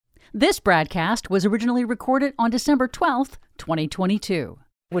This BradCast was originally recorded on December 12th, 2022.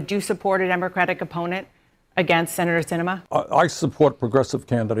 Would you support a Democratic opponent against Senator Sinema? I support progressive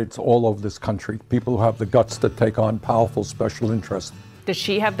candidates all over this country, people who have the guts to take on powerful special interests. Does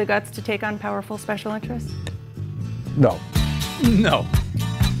she have the guts to take on powerful special interests? No. No.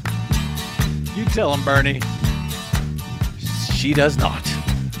 You tell him, Bernie. She does not.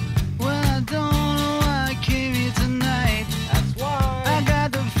 Well, I don't know why I came here tonight. That's why. I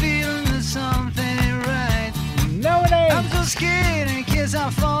got the feeling that something ain't right. No, it ain't. I'm so scared in case I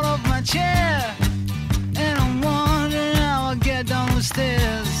fall off my chair. And I'm wondering how I'll get down the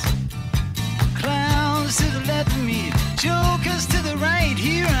stairs. Clowns to the left of me, jokers to the right.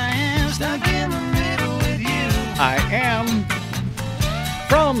 Here I am, stuck in the middle with you. I am.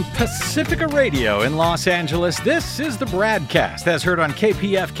 From Pacifica Radio in Los Angeles, this is the BradCast, as heard on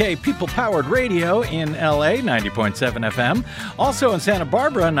KPFK People-Powered Radio in LA, 90.7 FM. Also in Santa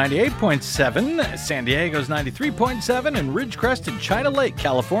Barbara, 98.7, San Diego's 93.7, and Ridgecrest and China Lake,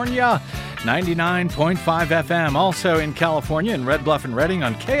 California, 99.5 FM. Also in California, in Red Bluff and Redding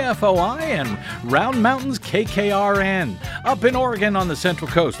on KFOI and Round Mountains KKRN. Up in Oregon on the Central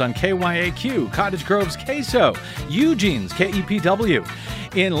Coast on KYAQ, Cottage Grove's KSO, Eugene's KEPW.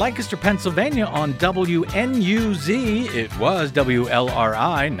 In Lancaster, Pennsylvania on WNUZ, it was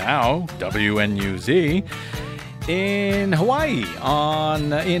WLRI, now WNUZ. In Hawaii,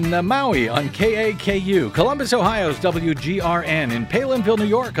 in Maui on KAKU. Columbus, Ohio's WGRN. In Palinville, New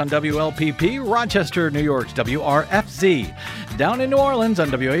York on WLPP. Rochester, New York's WRFZ. Down in New Orleans on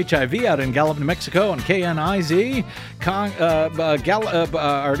WHIV. Out in Gallup, New Mexico on KNIZ. I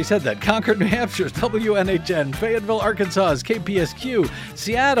already said that. Concord, New Hampshire's WNHN. Fayetteville, Arkansas's KPSQ.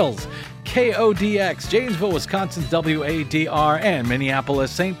 Seattle's KODX, Janesville, Wisconsin's WADR, and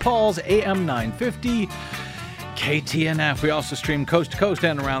Minneapolis, St. Paul's AM 950. KTNF. We also stream coast to coast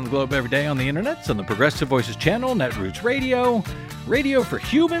and around the globe every day on the internet on the Progressive Voices channel, Netroots Radio, Radio for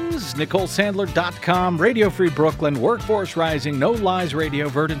Humans, NicoleSandler.com, Radio Free Brooklyn, Workforce Rising, No Lies Radio,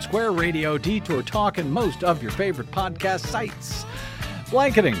 Verdant Square Radio, Detour Talk, and most of your favorite podcast sites.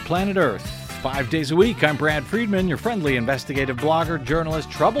 Blanketing Planet Earth 5 days a week. I'm Brad Friedman, your friendly investigative blogger, journalist,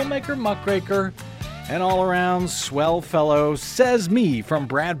 troublemaker, muckraker, and all-around swell fellow, says me from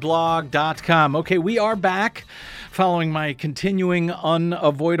bradblog.com. Okay, we are back following my continuing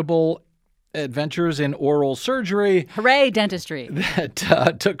unavoidable adventures in oral surgery. Hooray, dentistry.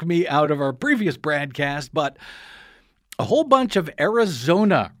 That took me out of our previous BradCast, but a whole bunch of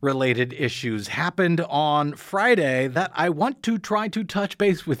Arizona-related issues happened on Friday that I want to try to touch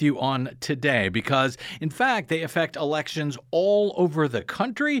base with you on today because, in fact, they affect elections all over the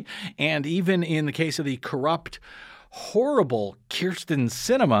country, and even in the case of the corrupt, horrible Kyrsten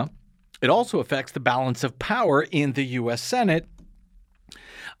Sinema, it also affects the balance of power in the U.S. Senate.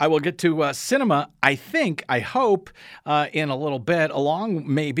 I will get to Sinema, I hope, in a little bit,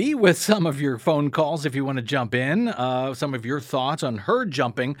 along maybe with some of your phone calls if you want to jump in, some of your thoughts on her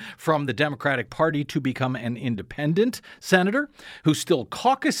jumping from the Democratic Party to become an independent senator, who still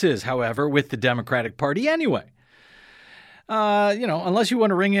caucuses, however, with the Democratic Party anyway. Unless you want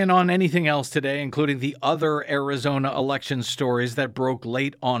to ring in on anything else today, including the other Arizona election stories that broke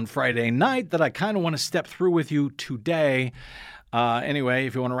late on Friday night that I kind of want to step through with you today. Anyway,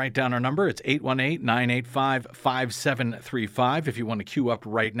 if you want to write down our number, it's 818-985-5735. If you want to queue up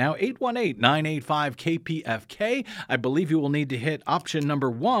right now, 818-985-KPFK. I believe you will need to hit option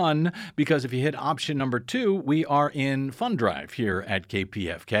number 1 because if you hit option number 2, we are in Fund Drive here at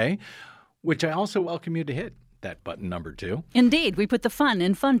KPFK, which I also welcome you to hit. That button number 2. Indeed, we put the fun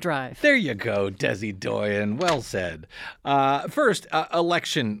in Fund Drive. There you go, Desi Doyen. Well said. First,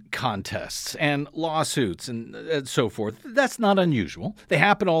 election contests and lawsuits and so forth. That's not unusual. They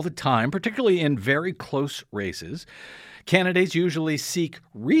happen all the time, particularly in very close races. Candidates usually seek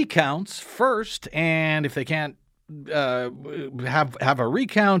recounts first, and if they can't have a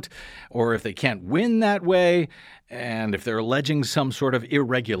recount, or if they can't win that way, and if they're alleging some sort of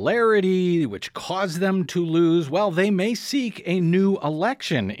irregularity which caused them to lose, well, they may seek a new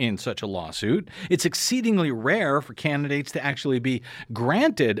election in such a lawsuit. It's exceedingly rare for candidates to actually be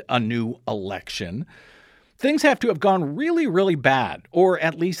granted a new election. Things have to have gone really, really bad, or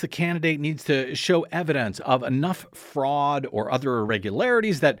at least the candidate needs to show evidence of enough fraud or other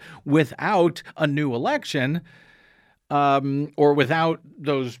irregularities that without a new election, or without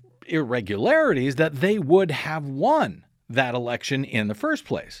those irregularities, that they would have won that election in the first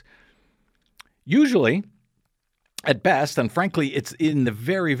place. Usually, At best, and frankly, it's in the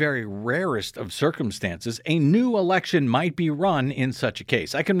very, very rarest of circumstances, a new election might be run in such a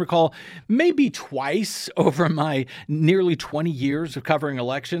case. I can recall maybe twice over my nearly 20 years of covering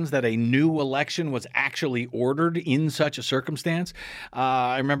elections that a new election was actually ordered in such a circumstance.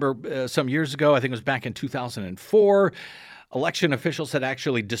 I remember some years ago, I think it was back in 2004, election officials had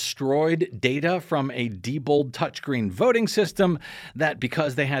actually destroyed data from a Diebold touchscreen voting system that,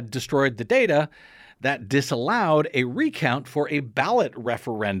 because they had destroyed the data, that disallowed a recount for a ballot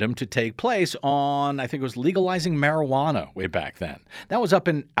referendum to take place on, I think it was legalizing marijuana way back then. That was up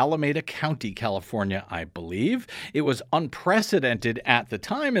in Alameda County, California, I believe. It was unprecedented at the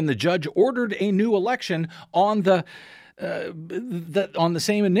time, and the judge ordered a new election on the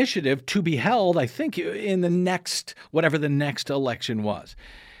same initiative to be held, I think, in the next, whatever the next election was.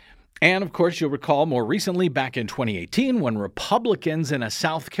 And, of course, you'll recall more recently, back in 2018, when Republicans in a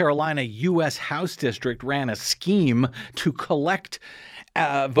South Carolina U.S. House district ran a scheme to collect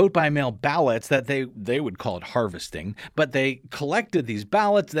vote-by-mail ballots that they would call it harvesting, but they collected these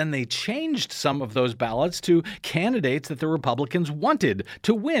ballots, then they changed some of those ballots to candidates that the Republicans wanted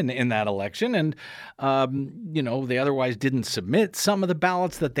to win in that election. And, they otherwise didn't submit some of the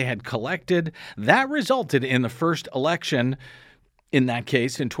ballots that they had collected. That resulted in the first election, in that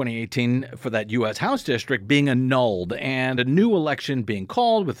case, in 2018, for that U.S. House district being annulled and a new election being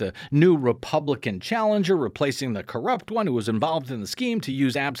called with a new Republican challenger replacing the corrupt one who was involved in the scheme to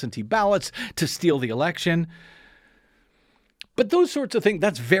use absentee ballots to steal the election. But those sorts of things,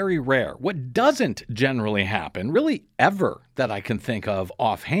 that's very rare. What doesn't generally happen, really ever that I can think of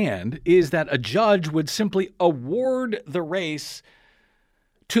offhand, is that a judge would simply award the race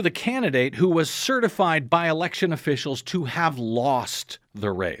to the candidate who was certified by election officials to have lost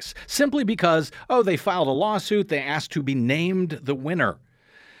the race, simply because, they filed a lawsuit, they asked to be named the winner,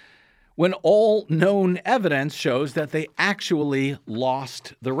 when all known evidence shows that they actually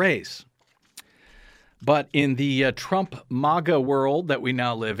lost the race. But in the Trump MAGA world that we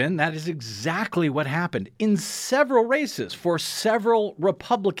now live in, that is exactly what happened in several races for several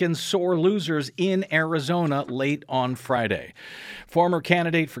Republican sore losers in Arizona late on Friday. Former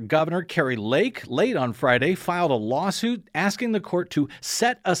candidate for governor Kari Lake, late on Friday, filed a lawsuit asking the court to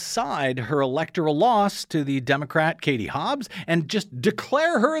set aside her electoral loss to the Democrat Katie Hobbs and just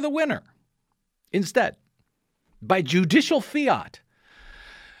declare her the winner instead by judicial fiat.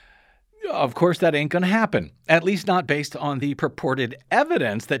 Of course, that ain't going to happen, at least not based on the purported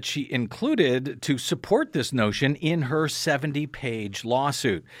evidence that she included to support this notion in her 70-page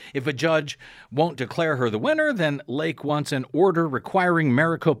lawsuit. If a judge won't declare her the winner, then Lake wants an order requiring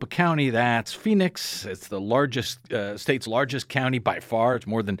Maricopa County, that's Phoenix, it's the state's largest county by far. It's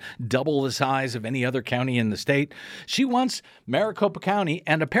more than double the size of any other county in the state. She wants Maricopa County,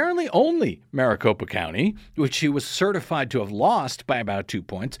 and apparently only Maricopa County, which she was certified to have lost by about 2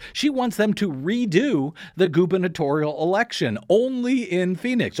 points. She wants them to redo the gubernatorial election only in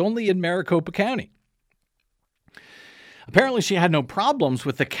Phoenix, only in Maricopa County. Apparently, she had no problems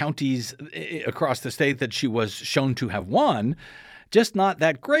with the counties across the state that she was shown to have won, just not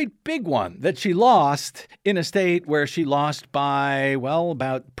that great big one that she lost in a state where she lost by,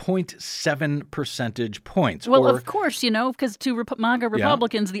 about 0.7 percentage points. Well, of course, because to MAGA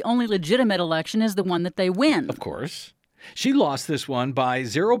Republicans, the only legitimate election is the one that they win. Of course. She lost this one by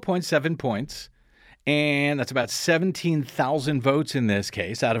 0.7 points, and that's about 17,000 votes in this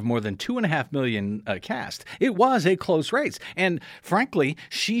case out of more than 2.5 million cast. It was a close race, and frankly,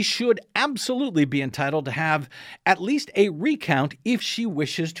 she should absolutely be entitled to have at least a recount if she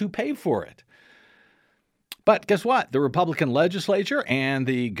wishes to pay for it. But guess what? The Republican legislature and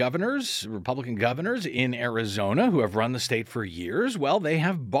the Republican governors in Arizona who have run the state for years, they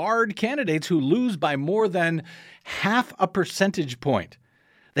have barred candidates who lose by more than half a percentage point.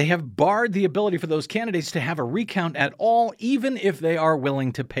 They have barred the ability for those candidates to have a recount at all, even if they are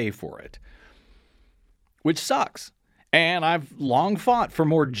willing to pay for it, which sucks. And I've long fought for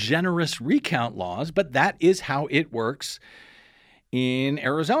more generous recount laws, but that is how it works in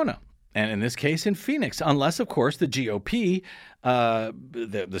Arizona. And in this case, in Phoenix, unless, of course, the GOP,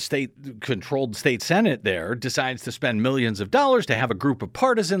 the state-controlled state Senate there, decides to spend millions of dollars to have a group of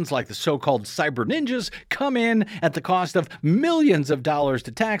partisans like the so-called cyber ninjas come in at the cost of millions of dollars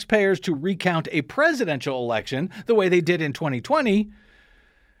to taxpayers to recount a presidential election the way they did in 2020,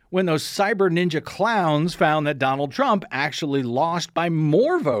 when those cyber ninja clowns found that Donald Trump actually lost by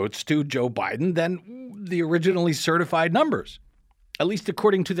more votes to Joe Biden than the originally certified numbers, at least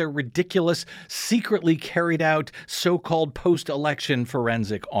according to their ridiculous, secretly carried out so-called post-election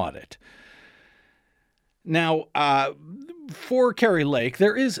forensic audit. Now, for Kari Lake,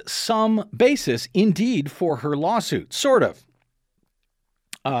 there is some basis indeed for her lawsuit, sort of.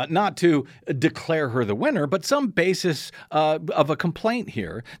 Not to declare her the winner, but some basis of a complaint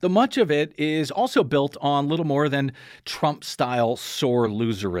here. Though much of it is also built on little more than Trump-style sore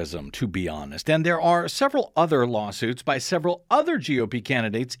loserism, to be honest. And there are several other lawsuits by several other GOP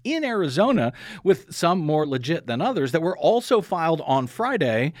candidates in Arizona, with some more legit than others, that were also filed on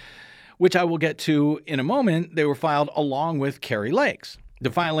Friday, which I will get to in a moment. They were filed along with Kari Lake's. The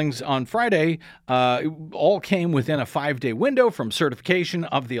filings on Friday all came within a 5-day window from certification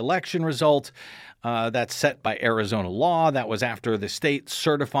of the election result that's set by Arizona law. That was after the state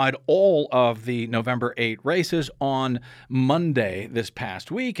certified all of the November 8 races on Monday this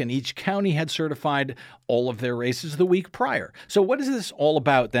past week, and each county had certified all of their races the week prior. So what is this all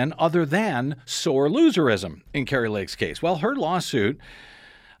about then, other than sore loserism in Kari Lake's case? Well, her lawsuit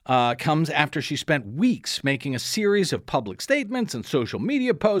comes after she spent weeks making a series of public statements and social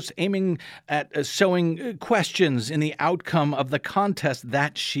media posts aiming at sowing questions in the outcome of the contest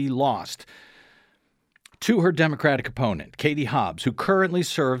that she lost to her Democratic opponent, Katie Hobbs, who currently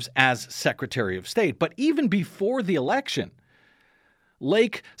serves as Secretary of State. But even before the election,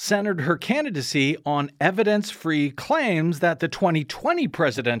 Lake centered her candidacy on evidence-free claims that the 2020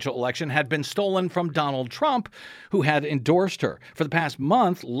 presidential election had been stolen from Donald Trump, who had endorsed her. For the past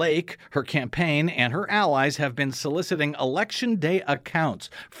month, Lake, her campaign, and her allies have been soliciting election day accounts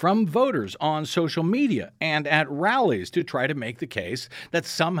from voters on social media and at rallies to try to make the case that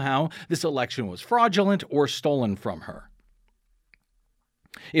somehow this election was fraudulent or stolen from her.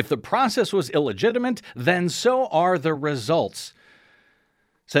 If the process was illegitimate, then so are the results,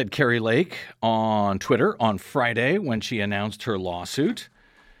 said Kari Lake on Twitter on Friday when she announced her lawsuit.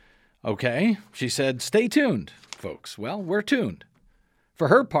 Okay, she said, stay tuned, folks. Well, we're tuned. For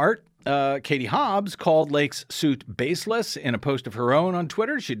her part, Katie Hobbs called Lake's suit baseless in a post of her own on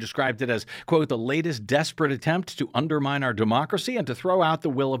Twitter. She described it as, quote, the latest desperate attempt to undermine our democracy and to throw out the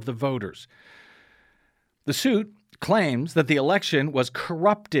will of the voters. The suit claims that the election was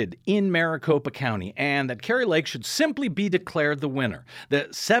corrupted in Maricopa County and that Kari Lake should simply be declared the winner. The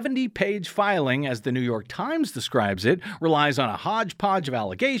 70-page filing, as the New York Times describes it, relies on a hodgepodge of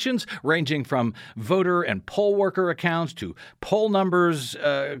allegations ranging from voter and poll worker accounts to poll numbers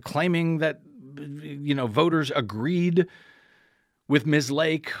claiming that, voters agreed with Ms.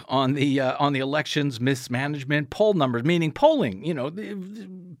 Lake on the election's mismanagement. Poll numbers, meaning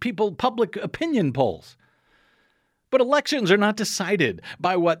polling, public opinion polls. But elections are not decided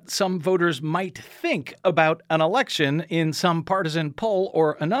by what some voters might think about an election in some partisan poll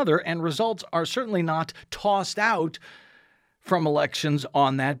or another, and results are certainly not tossed out from elections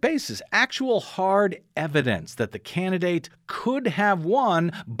on that basis. Actual hard evidence that the candidate could have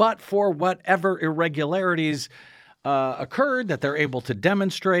won, but for whatever irregularities occurred that they're able to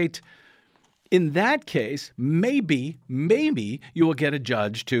demonstrate. In that case, maybe you will get a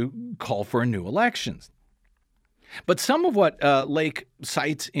judge to call for a new election. But some of what Lake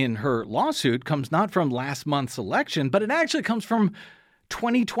cites in her lawsuit comes not from last month's election, but it actually comes from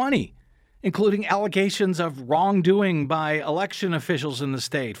 2020, including allegations of wrongdoing by election officials in the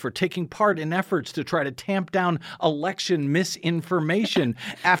state for taking part in efforts to try to tamp down election misinformation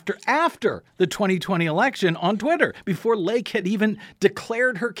after the 2020 election on Twitter, before Lake had even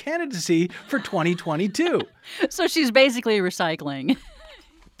declared her candidacy for 2022. So she's basically recycling.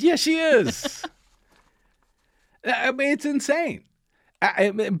 Yeah, she is. I mean, it's insane.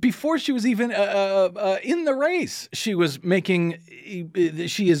 Before she was even in the race, she is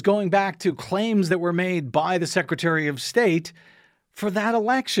going back to claims that were made by the Secretary of State for that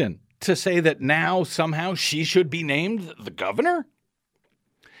election to say that now somehow she should be named the governor.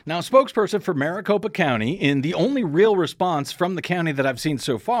 Now, a spokesperson for Maricopa County, in the only real response from the county that I've seen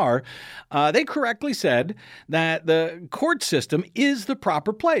so far, they correctly said that the court system is the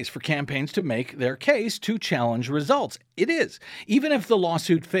proper place for campaigns to make their case to challenge results. It is, even if the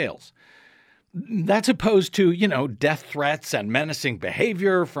lawsuit fails. That's opposed to, death threats and menacing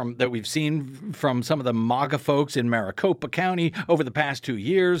behavior that we've seen from some of the MAGA folks in Maricopa County over the past 2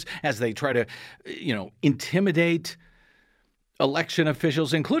 years as they try to, intimidate election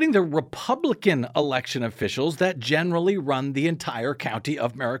officials, including the Republican election officials that generally run the entire county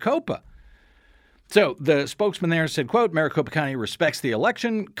of Maricopa. So the spokesman there said, quote, Maricopa County respects the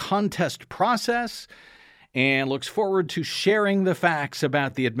election contest process and looks forward to sharing the facts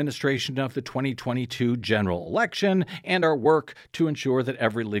about the administration of the 2022 general election and our work to ensure that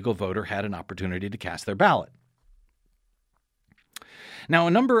every legal voter had an opportunity to cast their ballot. Now,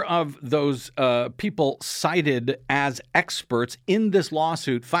 a number of those people cited as experts in this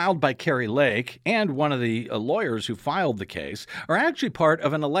lawsuit filed by Kari Lake and one of the lawyers who filed the case are actually part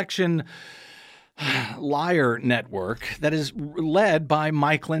of an election liar network that is led by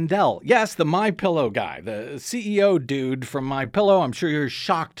Mike Lindell. Yes, the MyPillow guy, the CEO dude from MyPillow. I'm sure you're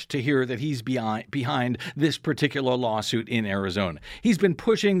shocked to hear that he's behind this particular lawsuit in Arizona. He's been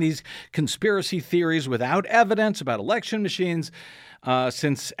pushing these conspiracy theories without evidence about election machines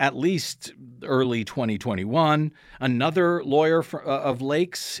since at least early 2021. Another lawyer of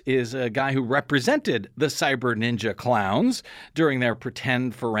Lake's is a guy who represented the Cyber Ninja clowns during their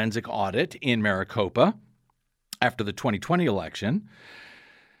pretend forensic audit in Maricopa after the 2020 election.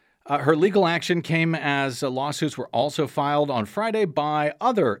 Her legal action came as lawsuits were also filed on Friday by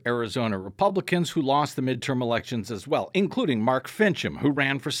other Arizona Republicans who lost the midterm elections as well, including Mark Finchem, who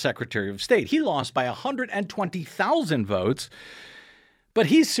ran for Secretary of State. He lost by 120,000 votes. But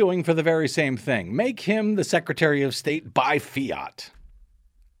he's suing for the very same thing. Make him the Secretary of State by fiat.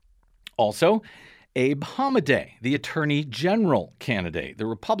 Also, Abe Hamadeh, the Attorney General candidate, the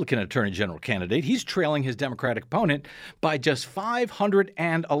Republican Attorney General candidate, he's trailing his Democratic opponent by just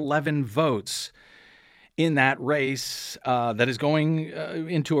 511 votes in that race that is going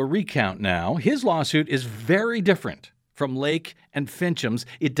into a recount now. His lawsuit is very different from Lake and Finchem's.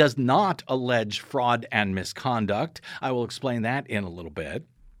 It does not allege fraud and misconduct. I will explain that in a little bit.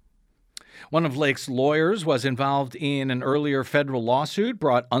 One of Lake's lawyers was involved in an earlier federal lawsuit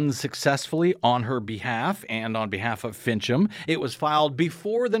brought unsuccessfully on her behalf and on behalf of Finchem. It was filed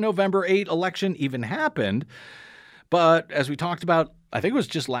before the November 8 election even happened. But as we talked about, I think it was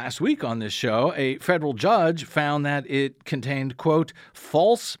just last week on this show, a federal judge found that it contained, quote,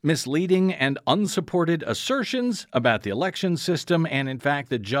 false, misleading, and unsupported assertions about the election system. And in fact,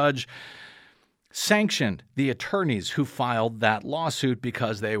 the judge sanctioned the attorneys who filed that lawsuit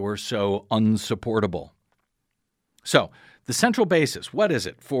because they were so unsupportable. So the central basis, what is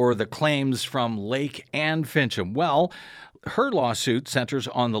it for the claims from Lake and Finchem? Well, her lawsuit centers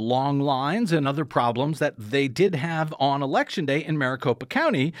on the long lines and other problems that they did have on Election Day in Maricopa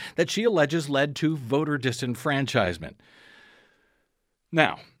County that she alleges led to voter disenfranchisement.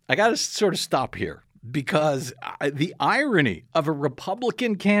 Now, I got to sort of stop here because the irony of a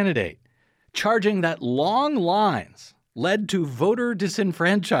Republican candidate charging that long lines led to voter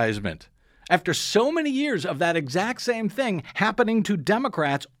disenfranchisement after so many years of that exact same thing happening to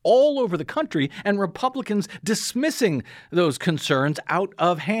Democrats all over the country and Republicans dismissing those concerns out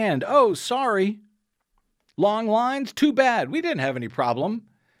of hand. Oh, sorry. Long lines? Too bad. We didn't have any problem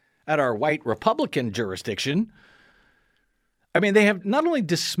at our white Republican jurisdiction. I mean, they have not only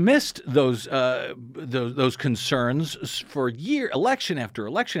dismissed those concerns for election after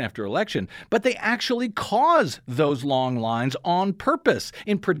election after election, but they actually cause those long lines on purpose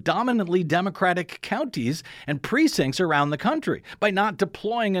in predominantly Democratic counties and precincts around the country by not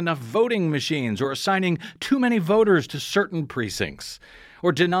deploying enough voting machines or assigning too many voters to certain precincts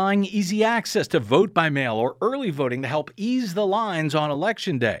or denying easy access to vote by mail or early voting to help ease the lines on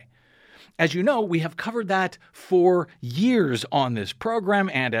Election Day. As you know, we have covered that for years on this program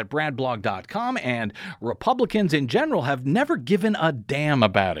and at bradblog.com, and Republicans in general have never given a damn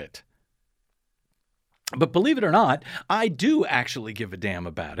about it. But believe it or not, I do actually give a damn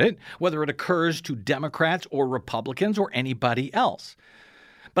about it, whether it occurs to Democrats or Republicans or anybody else.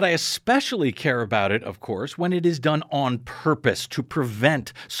 But I especially care about it, of course, when it is done on purpose to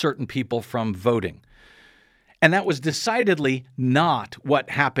prevent certain people from voting. And that was decidedly not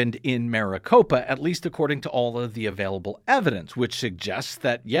what happened in Maricopa, at least according to all of the available evidence, which suggests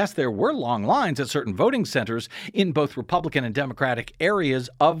that, yes, there were long lines at certain voting centers in both Republican and Democratic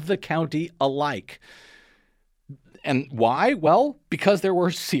areas of the county alike. And why? Well, because there were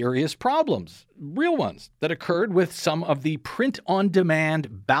serious problems, real ones, that occurred with some of the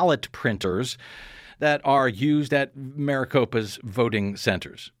print-on-demand ballot printers that are used at Maricopa's voting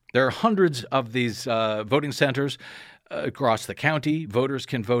centers. There are hundreds of these voting centers across the county. Voters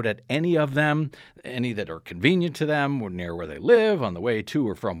can vote at any of them, any that are convenient to them or near where they live, on the way to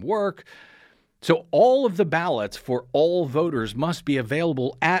or from work. So all of the ballots for all voters must be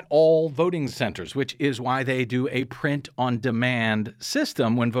available at all voting centers, which is why they do a print-on-demand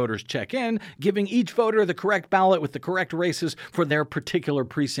system when voters check in, giving each voter the correct ballot with the correct races for their particular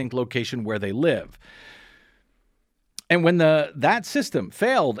precinct location where they live. And when that system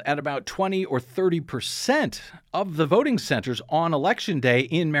failed at about 20 or 30% of the voting centers on Election Day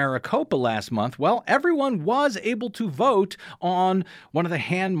in Maricopa last month, well, everyone was able to vote on one of the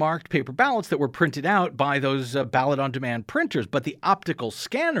hand-marked paper ballots that were printed out by those ballot-on-demand printers. But the optical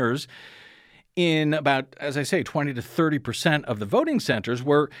scanners in about, as I say, 20 to 30% of the voting centers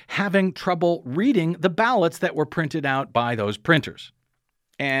were having trouble reading the ballots that were printed out by those printers.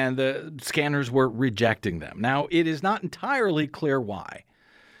 And the scanners were rejecting them. Now, it is not entirely clear why.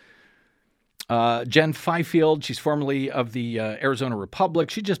 Jen Fifield, she's formerly of the Arizona Republic.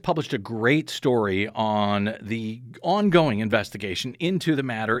 She just published a great story on the ongoing investigation into the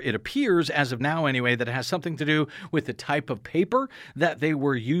matter. It appears, as of now anyway, that it has something to do with the type of paper that they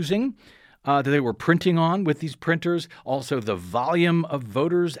were using, that they were printing on with these printers, also the volume of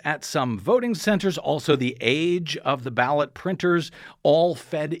voters at some voting centers, also the age of the ballot printers, all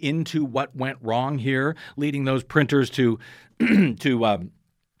fed into what went wrong here, leading those printers to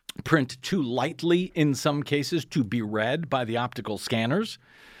print too lightly in some cases to be read by the optical scanners.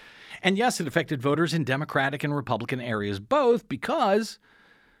 And yes, it affected voters in Democratic and Republican areas both because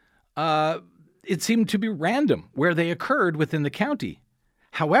it seemed to be random where they occurred within the county.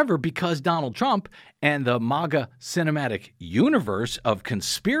 However, because Donald Trump and the MAGA cinematic universe of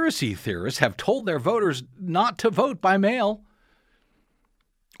conspiracy theorists have told their voters not to vote by mail,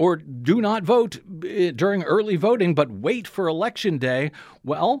 or do not vote during early voting, but wait for Election Day,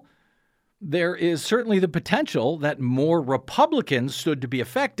 well, there is certainly the potential that more Republicans stood to be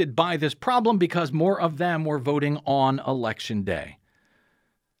affected by this problem because more of them were voting on Election Day.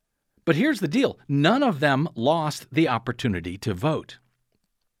 But here's the deal. None of them lost the opportunity to vote.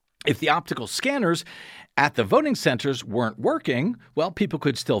 If the optical scanners at the voting centers weren't working, well, people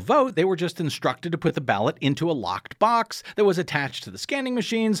could still vote. They were just instructed to put the ballot into a locked box that was attached to the scanning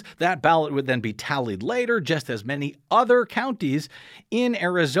machines. That ballot would then be tallied later, just as many other counties in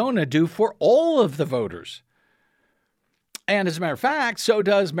Arizona do for all of the voters. And as a matter of fact, so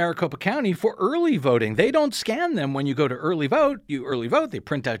does Maricopa County for early voting. They don't scan them when you go to early vote. You early vote, they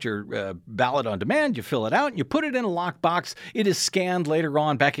print out your ballot on demand, you fill it out, and you put it in a locked box. It is scanned later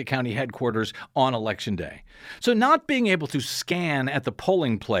on back at county headquarters on Election Day. So not being able to scan at the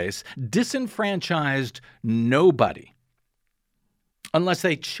polling place disenfranchised nobody unless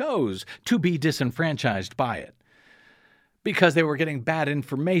they chose to be disenfranchised by it, because they were getting bad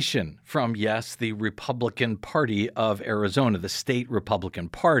information from, yes, the Republican Party of Arizona, the state Republican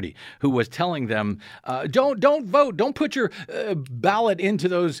Party, who was telling them, don't vote, don't put your ballot into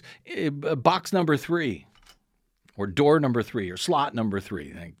those box number 3 or door number 3 or slot number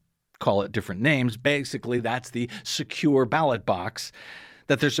 3. They call it different names. Basically, that's the secure ballot box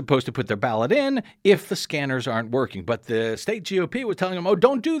that they're supposed to put their ballot in if the scanners aren't working. But the state GOP was telling them, oh,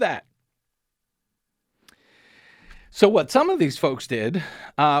 don't do that. So what some of these folks did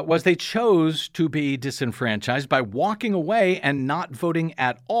was they chose to be disenfranchised by walking away and not voting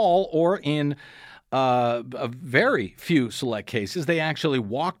at all, or in a very few select cases, they actually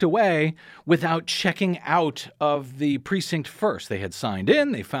walked away without checking out of the precinct first. They had signed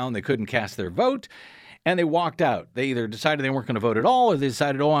in, they found they couldn't cast their vote, and they walked out. They either decided they weren't going to vote at all, or they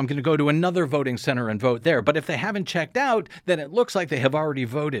decided, I'm going to go to another voting center and vote there. But if they haven't checked out, then it looks like they have already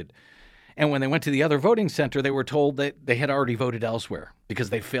voted. And when they went to the other voting center, they were told that they had already voted elsewhere because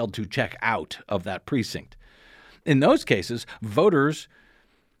they failed to check out of that precinct. In those cases, voters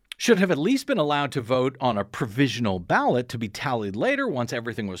should have at least been allowed to vote on a provisional ballot to be tallied later once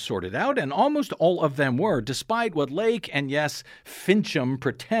everything was sorted out, and almost all of them were, despite what Lake and, yes, Fincham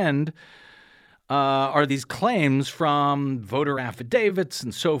pretend are these claims from voter affidavits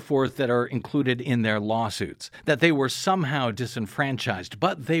and so forth that are included in their lawsuits, that they were somehow disenfranchised,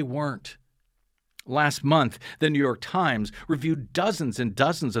 but they weren't. Last month, the New York Times reviewed dozens and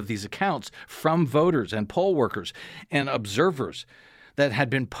dozens of these accounts from voters and poll workers and observers that had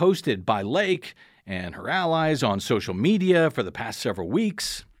been posted by Lake and her allies on social media for the past several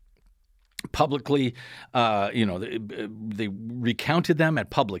weeks. Publicly, they recounted them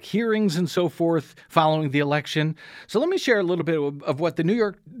at public hearings and so forth following the election. So let me share a little bit of what the New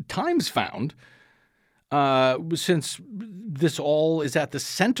York Times found, since this all is at the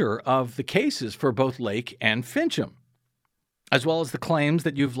center of the cases for both Lake and Fincham, as well as the claims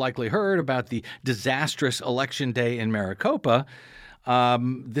that you've likely heard about the disastrous election day in Maricopa.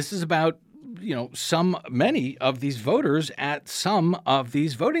 This is about, many of these voters at some of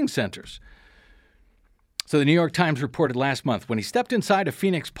these voting centers. So the New York Times reported last month, when he stepped inside a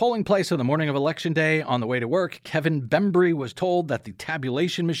Phoenix polling place on the morning of Election Day on the way to work, Kevin Bembry was told that the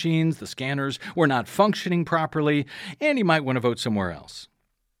tabulation machines, the scanners, were not functioning properly, and he might want to vote somewhere else.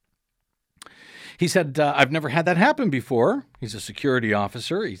 He said, I've never had that happen before. He's a security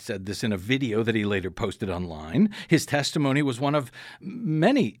officer. He said this in a video that he later posted online. His testimony was one of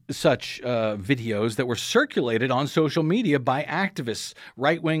many such videos that were circulated on social media by activists,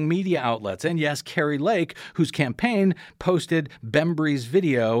 right-wing media outlets, and yes, Kari Lake, whose campaign posted Bembry's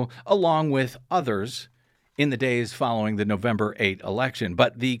video along with others in the days following the November 8 election.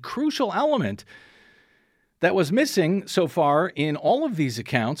 But the crucial element that was missing so far in all of these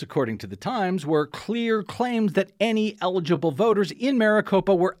accounts, according to the Times, were clear claims that any eligible voters in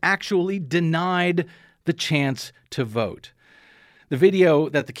Maricopa were actually denied the chance to vote. The video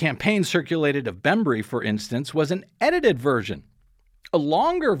that the campaign circulated of Bembry, for instance, was an edited version, a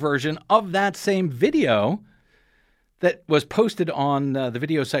longer version of that same video that was posted on the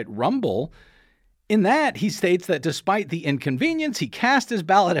video site Rumble. In that, he states that despite the inconvenience, he cast his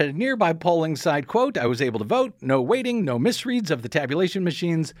ballot at a nearby polling site. Quote, I was able to vote. No waiting, no misreads of the tabulation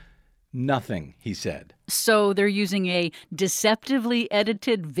machines. Nothing, he said. So they're using a deceptively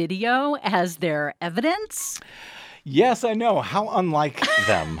edited video as their evidence? Yes, I know. How unlike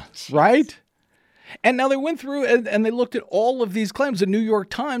them, right? And now they went through and they looked at all of these claims. The New York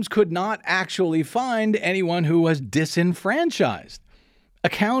Times could not actually find anyone who was disenfranchised.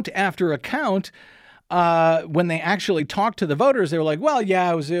 Account after account, when they actually talked to the voters, they were like, "Well,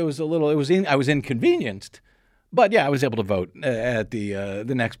 yeah, I was inconvenienced, but yeah, I was able to vote at the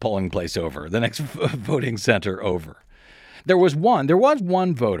next polling place over, the next voting center over." There was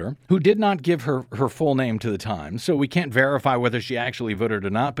one voter who did not give her full name to the Times, so we can't verify whether she actually voted or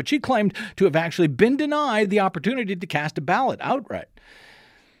not. But she claimed to have actually been denied the opportunity to cast a ballot outright.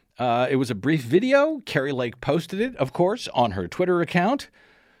 It was a brief video. Kari Lake posted it, of course, on her Twitter account.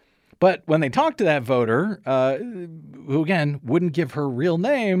 But when they talked to that voter, who, again, wouldn't give her real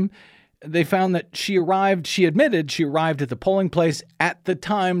name, they found that she admitted she arrived at the polling place at the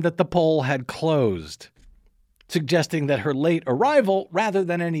time that the poll had closed, suggesting that her late arrival, rather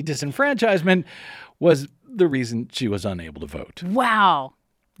than any disenfranchisement, was the reason she was unable to vote. Wow.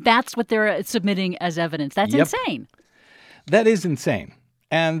 That's what they're submitting as evidence. That's insane. That is insane.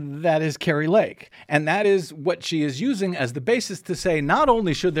 And that is Kari Lake. And that is what she is using as the basis to say, not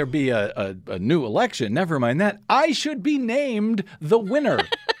only should there be a new election, never mind that, I should be named the winner.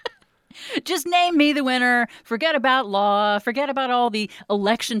 Just name me the winner. Forget about law. Forget about all the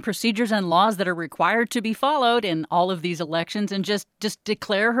election procedures and laws that are required to be followed in all of these elections and just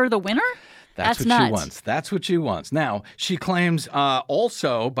declare her the winner? That's what nuts. she wants. That's what she wants. Now, she claims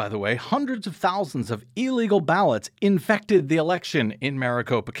also, by the way, hundreds of thousands of illegal ballots infected the election in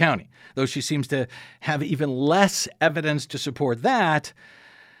Maricopa County, though she seems to have even less evidence to support that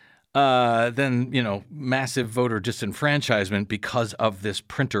than, massive voter disenfranchisement because of this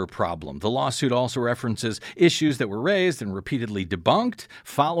printer problem. The lawsuit also references issues that were raised and repeatedly debunked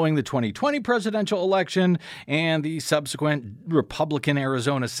following the 2020 presidential election and the subsequent Republican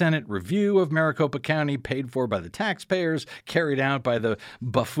Arizona Senate review of Maricopa County, paid for by the taxpayers, carried out by the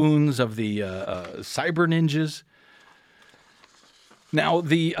buffoons of the cyber ninjas. Now,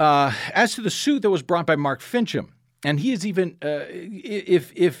 as to the suit that was brought by Mark Fincham, and he is even,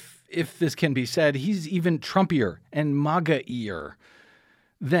 if this can be said, he's even Trumpier and MAGA-ier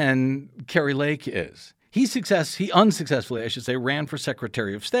than Kari Lake is. He unsuccessfully, I should say, ran for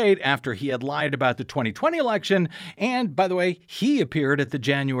Secretary of State after he had lied about the 2020 election. And, by the way, he appeared at the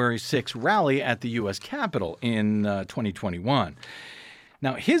January 6th rally at the U.S. Capitol in 2021.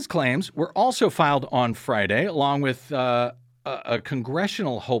 Now, his claims were also filed on Friday, along with a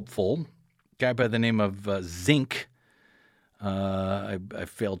congressional hopeful, guy by the name of Zink. I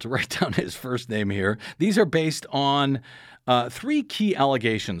failed to write down his first name here. These are based on three key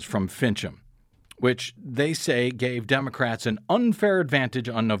allegations from Fincham, which they say gave Democrats an unfair advantage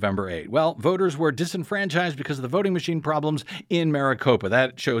on November 8. Well, voters were disenfranchised because of the voting machine problems in Maricopa.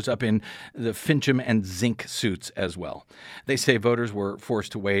 That shows up in the Fincham and Zink suits as well. They say voters were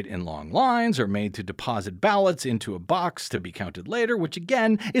forced to wait in long lines or made to deposit ballots into a box to be counted later, which,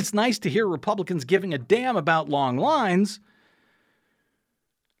 again, it's nice to hear Republicans giving a damn about long lines.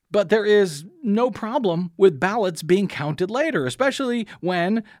 But there is no problem with ballots being counted later, especially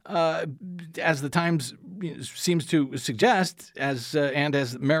when, as the Times seems to suggest, and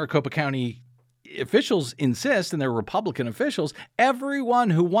as Maricopa County officials insist, and they're Republican officials,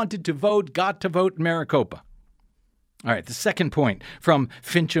 everyone who wanted to vote got to vote in Maricopa. All right, the second point from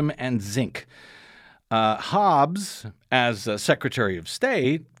Fincham and Zink. Hobbs, as Secretary of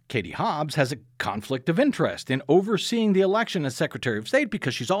State, Katie Hobbs has a conflict of interest in overseeing the election as Secretary of State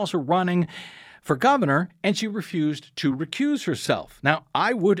because she's also running for governor and she refused to recuse herself. Now,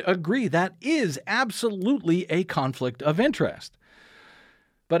 I would agree that is absolutely a conflict of interest.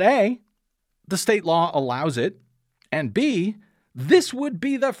 But A, the state law allows it, and B, this would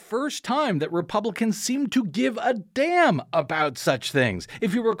be the first time that Republicans seem to give a damn about such things.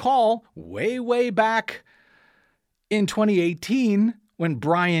 If you recall, way back in 2018, when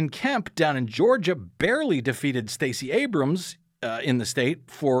Brian Kemp down in Georgia barely defeated Stacey Abrams in the state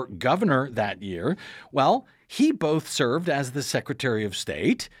for governor that year, well, he both served as the Secretary of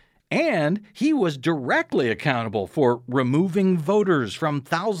State and he was directly accountable for removing voters from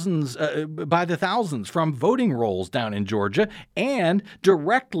by the thousands from voting rolls down in Georgia and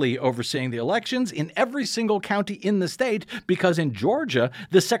directly overseeing the elections in every single county in the state, because in Georgia,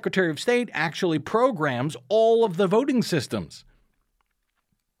 the Secretary of State actually programs all of the voting systems.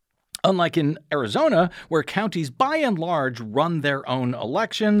 Unlike in Arizona, where counties by and large run their own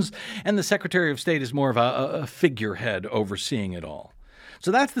elections, and the Secretary of State is more of a figurehead overseeing it all. So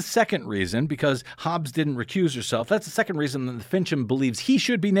that's the second reason, because Hobbs didn't recuse herself. That's the second reason that Fincham believes he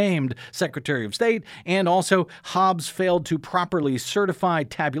should be named Secretary of State. And also, Hobbs failed to properly certify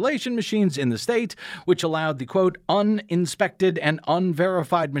tabulation machines in the state, which allowed the, quote, uninspected and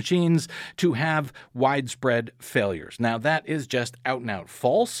unverified machines to have widespread failures. Now, that is just out and out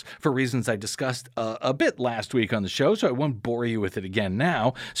false for reasons I discussed a bit last week on the show, so I won't bore you with it again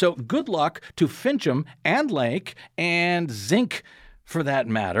now. So good luck to Fincham and Lake and Zink, for that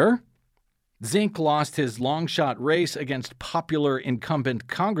matter. Zink lost his long-shot race against popular incumbent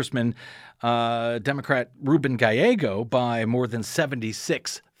Congressman, Democrat Ruben Gallego, by more than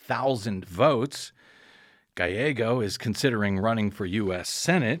 76,000 votes. Gallego is considering running for U.S.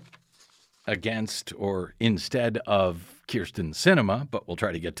 Senate against or instead of Kyrsten Sinema, but we'll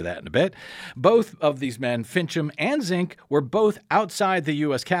try to get to that in a bit. Both of these men, Fincham and Zink, were both outside the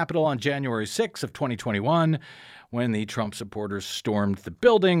U.S. Capitol on January 6 of 2021, when the Trump supporters stormed the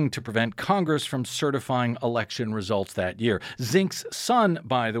building to prevent Congress from certifying election results that year. Zink's son,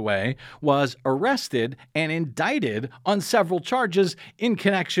 by the way, was arrested and indicted on several charges in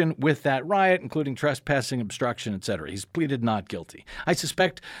connection with that riot, including trespassing, obstruction, etc. He's pleaded not guilty. I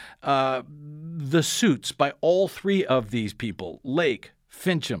suspect the suits by all three of these people, Lake,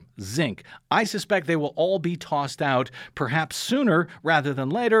 Fincham, Zink, I suspect they will all be tossed out, perhaps sooner rather than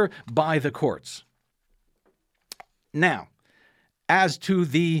later, by the courts. Now, as to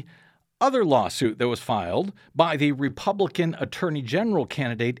the other lawsuit that was filed by the Republican Attorney General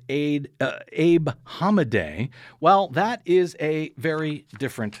candidate Abe Hamadeh, well, that is a very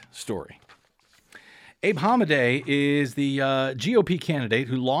different story. Abe Hamadeh is the GOP candidate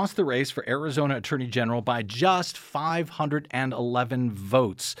who lost the race for Arizona Attorney General by just 511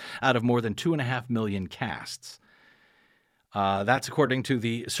 votes out of more than 2.5 million casts. That's according to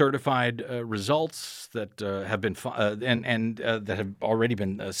the certified results that have been that have already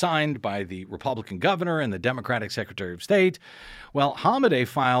been signed by the Republican governor and the Democratic Secretary of State. Well, Hamadeh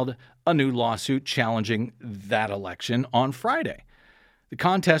filed a new lawsuit challenging that election on Friday. The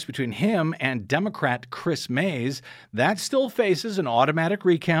contest between him and Democrat Chris Mays, that still faces an automatic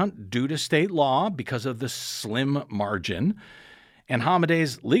recount due to state law because of the slim margin. And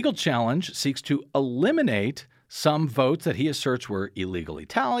Hamadeh's legal challenge seeks to eliminate some votes that he asserts were illegally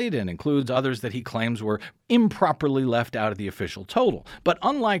tallied and includes others that he claims were improperly left out of the official total. But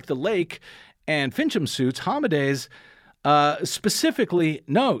unlike the Lake and Fincham suits, Hamadeh's specifically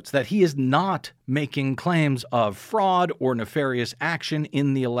notes that he is not making claims of fraud or nefarious action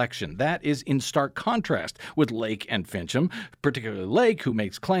in the election. That is in stark contrast with Lake and Fincham, particularly Lake, who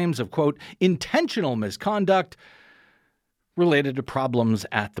makes claims of, quote, intentional misconduct related to problems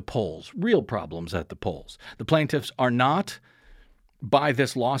at the polls, real problems at the polls. The plaintiffs are not, by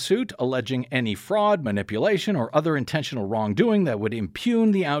this lawsuit, alleging any fraud, manipulation, or other intentional wrongdoing that would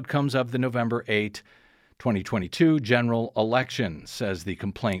impugn the outcomes of the November 8, 2022 general election, says the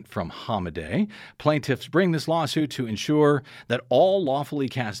complaint from Hamadeh. Plaintiffs bring this lawsuit to ensure that all lawfully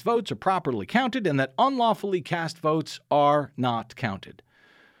cast votes are properly counted and that unlawfully cast votes are not counted.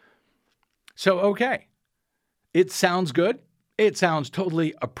 So, okay. It sounds good. It sounds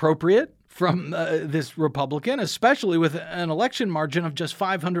totally appropriate from this Republican, especially with an election margin of just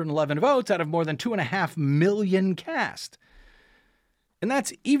 511 votes out of more than 2.5 million cast. And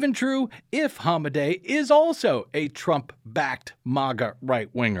that's even true if Hamadeh is also a Trump-backed MAGA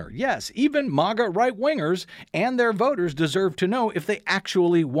right-winger. Yes, even MAGA right-wingers and their voters deserve to know if they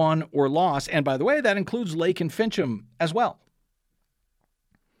actually won or lost. And by the way, that includes Lake and Fincham as well.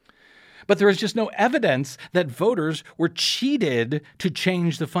 But there is just no evidence that voters were cheated to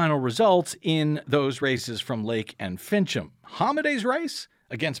change the final results in those races from Lake and Fincham. Hamadeh's race,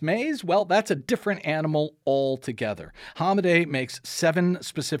 Against Mays, well, that's a different animal altogether. Hamadeh makes 7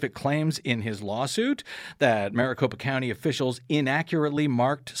 specific claims in his lawsuit that Maricopa County officials inaccurately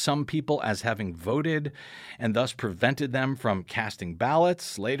marked some people as having voted and thus prevented them from casting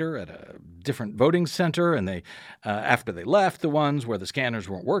ballots later at a different voting center, and they, after they left the ones where the scanners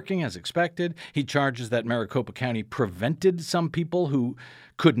weren't working as expected. He charges that Maricopa County prevented some people who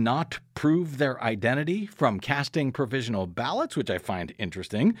could not prove their identity from casting provisional ballots, which I find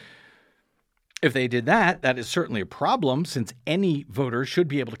interesting. If they did that, that is certainly a problem, since any voter should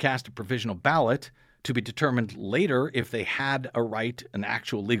be able to cast a provisional ballot to be determined later if they had a right, an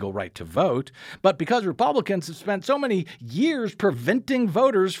actual legal right to vote. But because Republicans have spent so many years preventing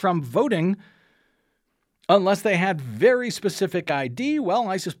voters from voting unless they had very specific ID, well,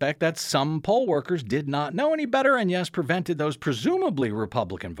 I suspect that some poll workers did not know any better and, yes, prevented those presumably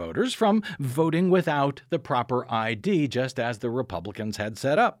Republican voters from voting without the proper ID, just as the Republicans had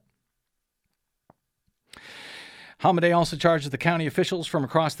set up. Hamadeh also charges the county officials from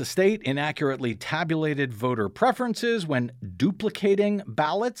across the state inaccurately tabulated voter preferences when duplicating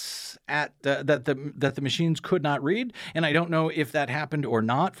ballots that the machines could not read. And I don't know if that happened or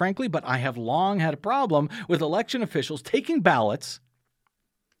not, frankly, but I have long had a problem with election officials taking ballots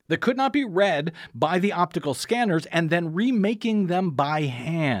that could not be read by the optical scanners and then remaking them by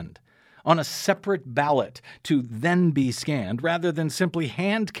hand on a separate ballot to then be scanned, rather than simply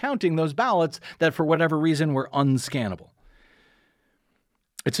hand counting those ballots that for whatever reason were unscannable.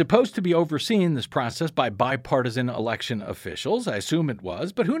 It's supposed to be overseen, this process, by bipartisan election officials. I assume it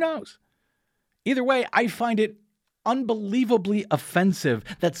was, but who knows? Either way, I find it unbelievably offensive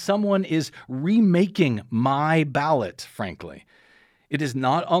that someone is remaking my ballot, frankly. It is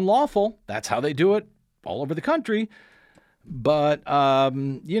not unlawful. That's how they do it all over the country. But,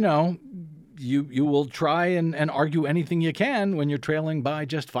 you will try and argue anything you can when you're trailing by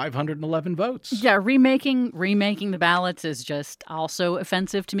just 511 votes. Yeah, remaking the ballots is just also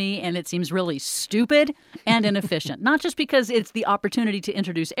offensive to me, and it seems really stupid and inefficient. Not just because it's the opportunity to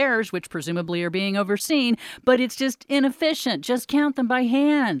introduce errors, which presumably are being overseen, but it's just inefficient. Just count them by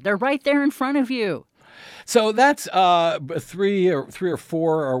hand. They're right there in front of you. So that's 3 or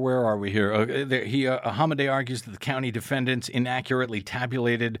 4, or where are we here? Hamadeh argues that the county defendants inaccurately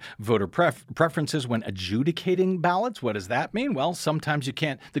tabulated voter preferences when adjudicating ballots. What does that mean? Well, sometimes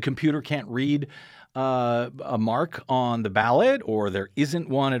the computer can't read a mark on the ballot, or there isn't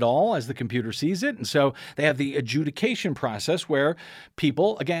one at all as the computer sees it. And so they have the adjudication process where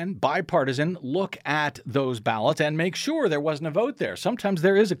people, again, bipartisan, look at those ballots and make sure there wasn't a vote there. Sometimes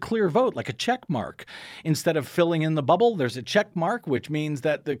there is a clear vote, like a check mark. Instead of filling in the bubble, there's a check mark, which means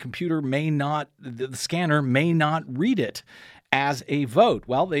that the scanner may not read it as a vote.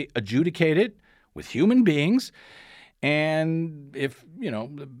 Well, they adjudicate it with human beings. And if,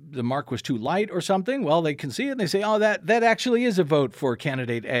 the mark was too light or something, well, they can see it and they say, oh, that actually is a vote for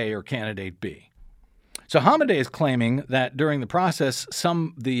candidate A or candidate B. So Hamadeh is claiming that during the process,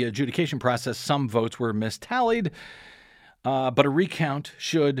 the adjudication process, some votes were mistallied, but a recount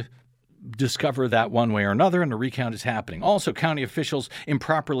should discover that one way or another, and a recount is happening. Also, county officials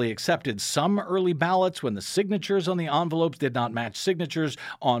improperly accepted some early ballots when the signatures on the envelopes did not match signatures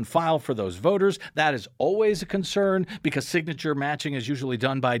on file for those voters. That is always a concern because signature matching is usually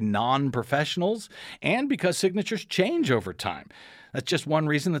done by non-professionals and because signatures change over time. That's just one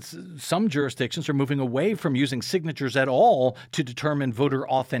reason that some jurisdictions are moving away from using signatures at all to determine voter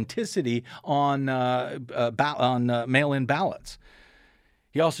authenticity on mail-in ballots.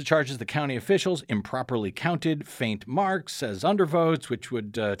 He also charges the county officials improperly counted faint marks as undervotes, which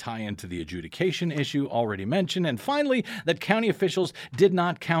would tie into the adjudication issue already mentioned. And finally, that county officials did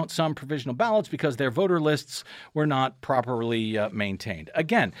not count some provisional ballots because their voter lists were not properly maintained.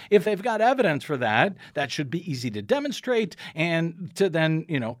 Again, if they've got evidence for that, that should be easy to demonstrate and to then,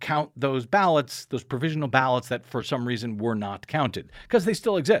 count those ballots, those provisional ballots that for some reason were not counted, because they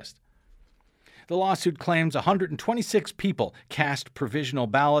still exist. The lawsuit claims 126 people cast provisional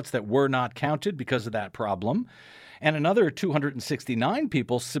ballots that were not counted because of that problem, and another 269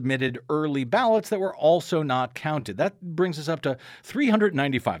 people submitted early ballots that were also not counted. That brings us up to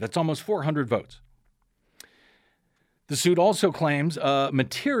 395. That's almost 400 votes. The suit also claims a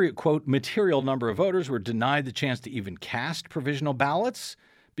material number of voters were denied the chance to even cast provisional ballots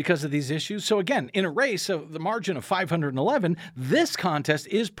because of these issues. So again, in a race of the margin of 511, this contest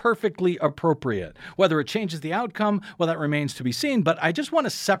is perfectly appropriate. Whether it changes the outcome, well, that remains to be seen. But I just want to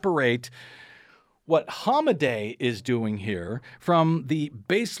separate what Hamadeh is doing here from the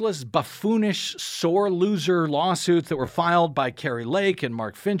baseless, buffoonish, sore loser lawsuits that were filed by Kari Lake and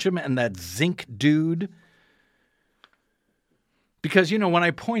Mark Fincham and that Zinc dude. Because, when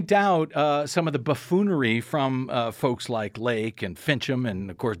I point out some of the buffoonery from folks like Lake and Fincham and,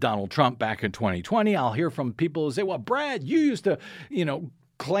 of course, Donald Trump back in 2020, I'll hear from people who say, well, Brad, you used to,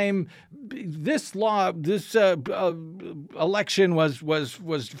 claim this election was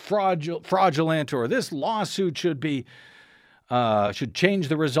fraudulent, or this lawsuit should change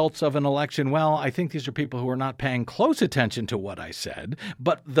the results of an election. Well, I think these are people who are not paying close attention to what I said.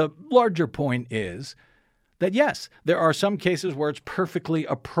 But the larger point is that, yes, there are some cases where it's perfectly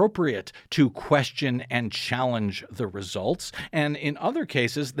appropriate to question and challenge the results. And in other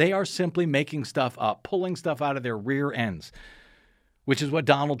cases, they are simply making stuff up, pulling stuff out of their rear ends, which is what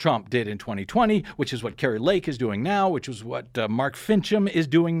Donald Trump did in 2020, which is what Kari Lake is doing now, which is what Mark Fincham is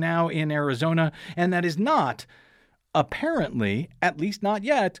doing now in Arizona. And that is not, apparently, at least not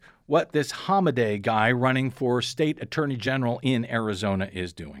yet, what this Hamadeh guy running for state attorney general in Arizona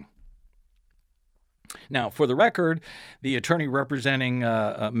is doing. Now, for the record, the attorney representing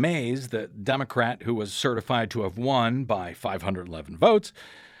Mays, the Democrat who was certified to have won by 511 votes,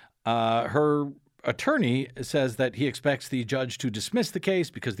 her attorney says that he expects the judge to dismiss the case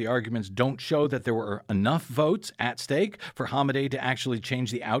because the arguments don't show that there were enough votes at stake for Hamadeh to actually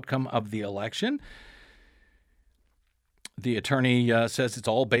change the outcome of the election. The attorney says it's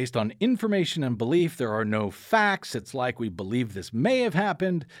all based on information and belief. There are no facts. It's like we believe this may have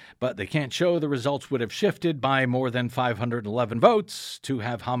happened, but they can't show the results would have shifted by more than 511 votes to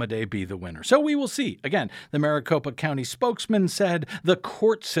have Hamadeh be the winner. So we will see. Again, the Maricopa County spokesman said the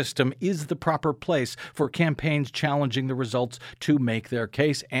court system is the proper place for campaigns challenging the results to make their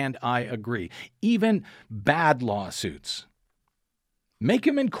case, and I agree. Even bad lawsuits, make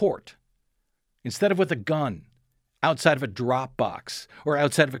them in court instead of with a gun, outside of a drop box or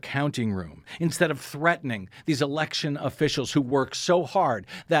outside of a counting room, instead of threatening these election officials who work so hard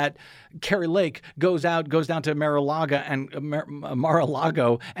that Kari Lake goes down to Mar-a-Lago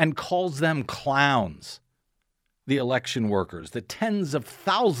and calls them clowns. The election workers, the tens of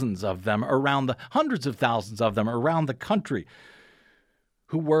thousands of them hundreds of thousands of them around the country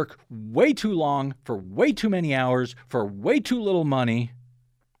who work way too long for way too many hours for way too little money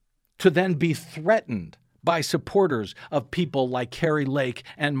to then be threatened by supporters of people like Kari Lake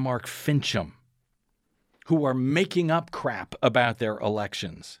and Mark Fincham, who are making up crap about their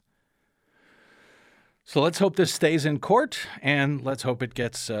elections. So let's hope this stays in court, and let's hope it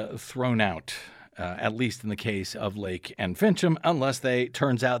gets thrown out, at least in the case of Lake and Fincham, unless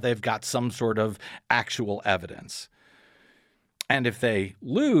turns out they've got some sort of actual evidence. And if they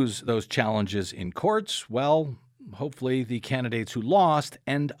lose those challenges in courts, well, hopefully the candidates who lost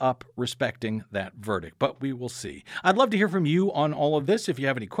end up respecting that verdict. But we will see. I'd love to hear from you on all of this. If you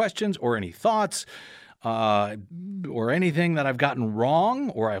have any questions or any thoughts or anything that I've gotten wrong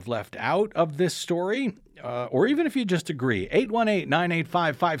or I've left out of this story, or even if you just agree,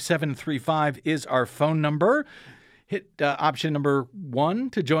 818-985-5735 is our phone number. Hit option number 1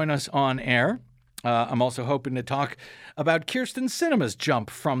 to join us on air. I'm also hoping to talk about Kyrsten Sinema's jump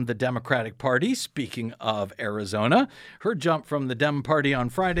from the Democratic Party. Speaking of Arizona, her jump from the Dem Party on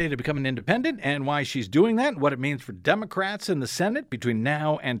Friday to become an independent and why she's doing that, what it means for Democrats in the Senate between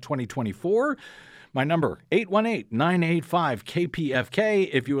now and 2024. My number, 818-985-KPFK,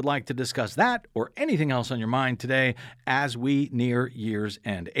 if you would like to discuss that or anything else on your mind today as we near year's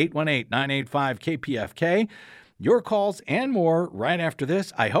end. 818-985-KPFK. Your calls and more right after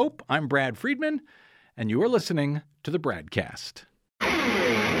this. I hope. I'm Brad Friedman, and you are listening to the BradCast.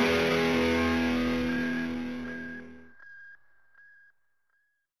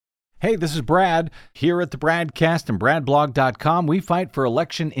 Hey, this is Brad. Here at the BradCast and BradBlog.com, we fight for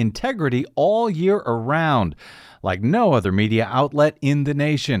election integrity all year around, like no other media outlet in the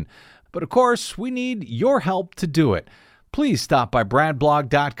nation. But of course, we need your help to do it. Please stop by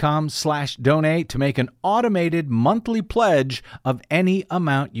bradblog.com/donate to make an automated monthly pledge of any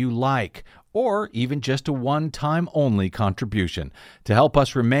amount you like, or even just a one-time only contribution to help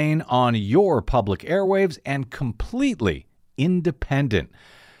us remain on your public airwaves and completely independent.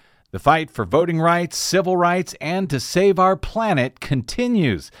 The fight for voting rights, civil rights, and to save our planet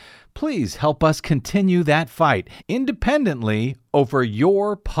continues. Please help us continue that fight independently over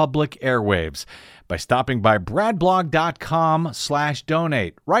your public airwaves by stopping by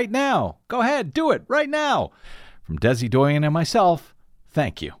bradblog.com/donate right now. Go ahead, do it right now. From Desi Doyen and myself,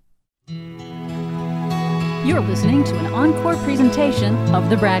 thank you. You're listening to an encore presentation of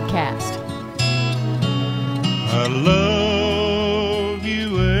the BradCast. I love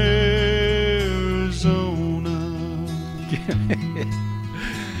you, Arizona.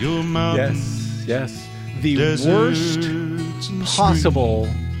 Your mountains, Yes. The worst possible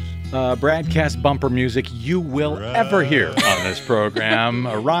BradCast bumper music you will ever hear on this program.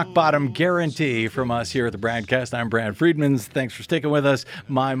 A rock bottom guarantee from us here at the BradCast. I'm Brad Friedman. Thanks for sticking with us.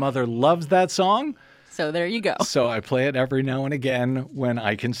 My mother loves that song. So there you go. So I play it every now and again when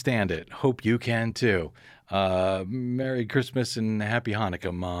I can stand it. Hope you can too. Merry Christmas and Happy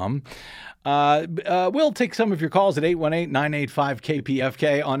Hanukkah, Mom. We'll take some of your calls at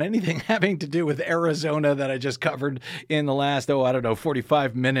 818-985-KPFK on anything having to do with Arizona that I just covered in the last,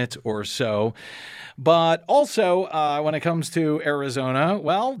 45 minutes or so. But also, when it comes to Arizona,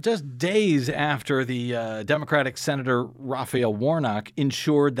 well, just days after the Democratic Senator Raphael Warnock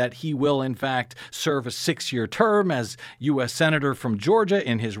ensured that he will, in fact, serve a 6-year term as U.S. Senator from Georgia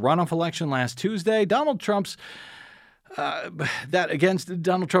in his runoff election last Tuesday, Donald Trump's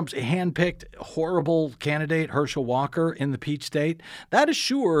handpicked horrible candidate, Herschel Walker, in the Peach State, that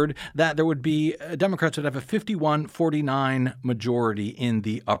assured that there would be Democrats would have a 51-49 majority in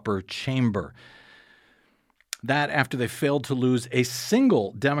the upper chamber. That after they failed to lose a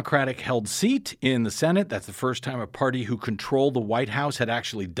single Democratic-held seat in the Senate. That's the first time a party who controlled the White House had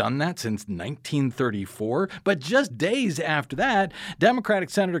actually done that since 1934. But just days after that,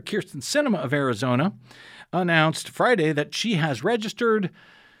 Democratic Senator Kyrsten Sinema of Arizona announced Friday that she has registered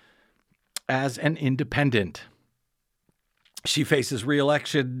as an independent. She faces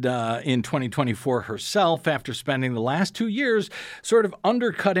re-election in 2024 herself after spending the last 2 years sort of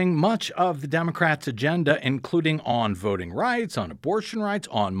undercutting much of the Democrats' agenda, including on voting rights, on abortion rights,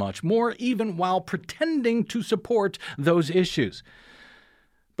 on much more, even while pretending to support those issues,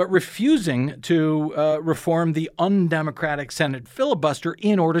 but refusing to reform the undemocratic Senate filibuster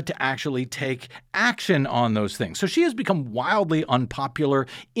in order to actually take action on those things. So she has become wildly unpopular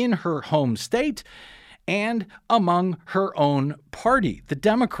in her home state and among her own party, the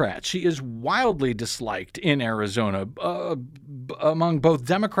Democrats. She is wildly disliked in Arizona among both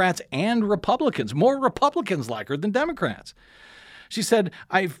Democrats and Republicans. More Republicans like her than Democrats. She said,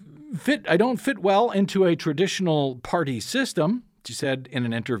 I don't fit well into a traditional party system, she said in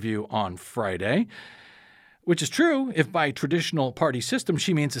an interview on Friday. Which is true if by traditional party system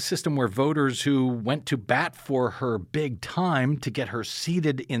she means a system where voters who went to bat for her big time to get her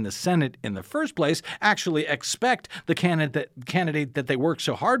seated in the Senate in the first place actually expect the candidate that they worked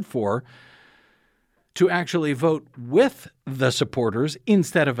so hard for to actually vote with the supporters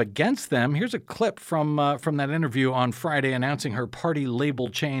instead of against them. Here's a clip from that interview on Friday announcing her party label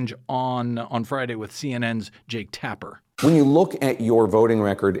change on Friday with CNN's Jake Tapper. When you look at your voting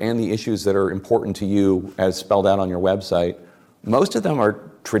record and the issues that are important to you as spelled out on your website, most of them are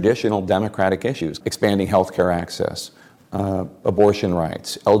traditional Democratic issues. Expanding healthcare access, abortion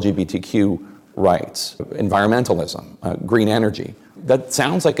rights, LGBTQ rights, environmentalism, green energy. That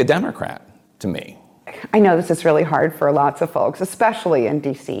sounds like a Democrat to me. I know this is really hard for lots of folks, especially in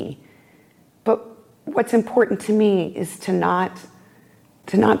DC. But what's important to me is to not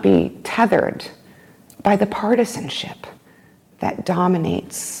be tethered by the partisanship that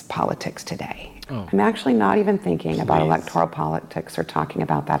dominates politics today. Oh. I'm actually not even thinking about electoral politics or talking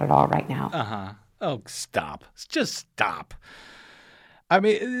about that at all right now. Oh, stop. Just stop. I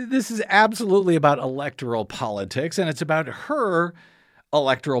mean, this is absolutely about electoral politics, and it's about her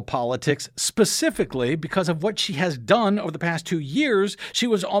electoral politics specifically because of what she has done over the past 2 years. She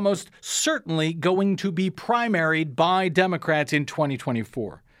was almost certainly going to be primaried by Democrats in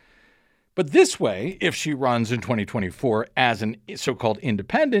 2024. But this way, if she runs in 2024 as an so-called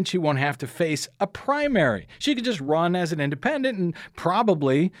independent, she won't have to face a primary. She could just run as an independent and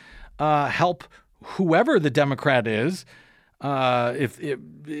probably help whoever the Democrat is, whoever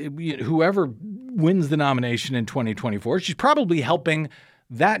wins the nomination in 2024. She's probably helping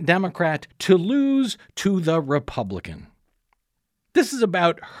that Democrat to lose to the Republican. This is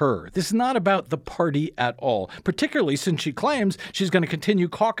about her. This is not about the party at all, particularly since she claims she's going to continue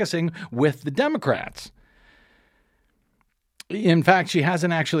caucusing with the Democrats. In fact, she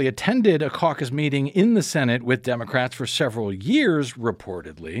hasn't actually attended a caucus meeting in the Senate with Democrats for several years,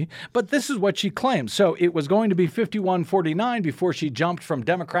 reportedly. But this is what she claims. So it was going to be 51-49 before she jumped from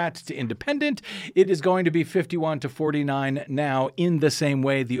Democrats to independent. It is going to be 51-49 now in the same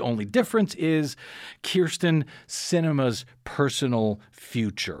way. The only difference is Kyrsten Sinema's personal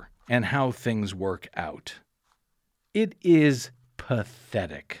future and how things work out. It is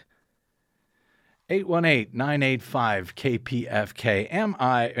pathetic. 818-985-KPFK. Am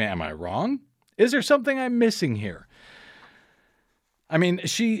I wrong? Is there something I'm missing here? I mean,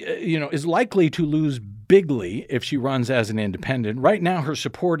 she, is likely to lose bigly if she runs as an independent. Right now, her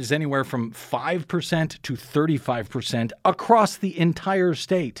support is anywhere from 5% to 35% across the entire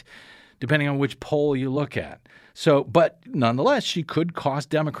state, depending on which poll you look at. So, but nonetheless, she could cost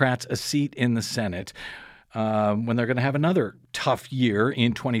Democrats a seat in the Senate when they're going to have another tough year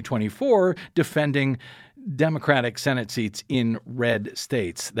in 2024 defending Democratic Senate seats in red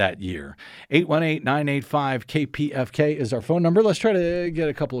states that year. 818-985-KPFK is our phone number. Let's try to get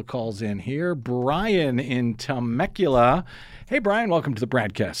a couple of calls in here. Brian in Temecula. Hey, Brian, welcome to the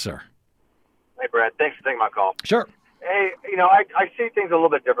BradCast, sir. Hey, Brad. Thanks for taking my call. Sure. Hey, I see things a little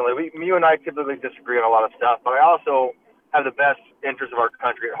bit differently. You and I typically disagree on a lot of stuff, but I also have the best interest of our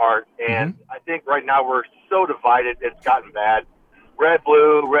country at heart. And I think right now we're so divided, it's gotten bad. Red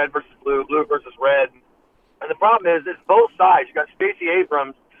versus blue versus red. And the problem is, it's both sides. You've got Stacey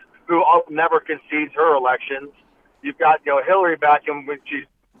Abrams, who never concedes her elections. You've got Hillary back in when she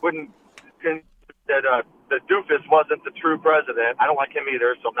wouldn't that the doofus wasn't the true president. I don't like him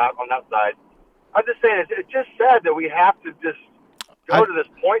either, so I'm not on that side. I'm just saying it's just sad that we have to just go to this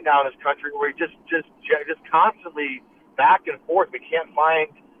point now in this country where we just constantly back and forth. We can't find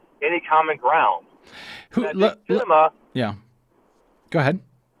any common ground. Sinema. Yeah. Go ahead.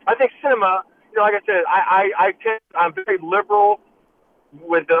 I think Sinema. Like I said, I'm very liberal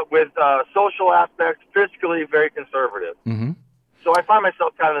with social aspects, fiscally very conservative. Mm-hmm. So I find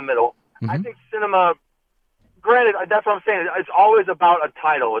myself kind of in the middle. Mm-hmm. I think Sinema, granted, that's what I'm saying. It's always about a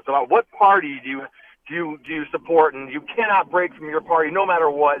title. It's about what party do you support, and you cannot break from your party no matter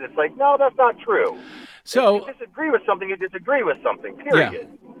what. It's like, no, that's not true. So if you disagree with something, you disagree with something.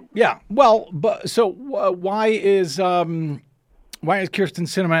 Period. Yeah. Well, but so why is Kyrsten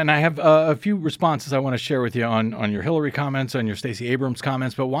Sinema, and I have a few responses I want to share with you on your Hillary comments, on your Stacey Abrams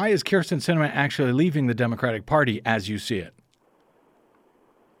comments, but why is Kyrsten Sinema actually leaving the Democratic Party as you see it?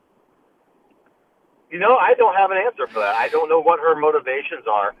 I don't have an answer for that. I don't know what her motivations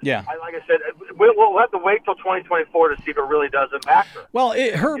are. Yeah. Like I said, we'll have to wait till 2024 to see if it really does impact her. Well,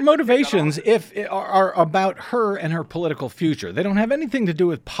 her motivations are about her and her political future. They don't have anything to do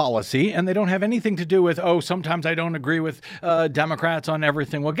with policy, and they don't have anything to do with, sometimes I don't agree with Democrats on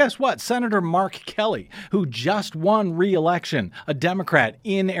everything. Well, guess what? Senator Mark Kelly, who just won re-election, a Democrat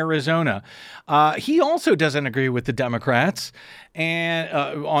in Arizona, he also doesn't agree with the Democrats and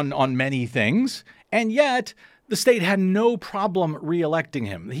on many things. And yet, the state had no problem re-electing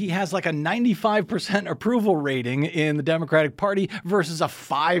him. He has like a 95% approval rating in the Democratic Party versus a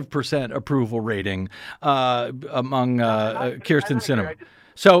 5% approval rating among Kyrsten Sinema.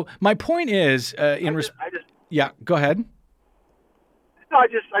 So my point is, yeah, go ahead. No, I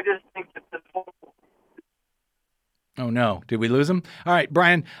just think that this whole. Oh no! Did we lose him? All right,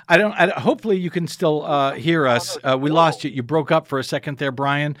 Brian. Hopefully, you can still hear us. We lost you. You broke up for a second there,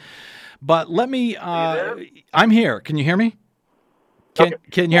 Brian. But let me. I'm here. Can you hear me? Can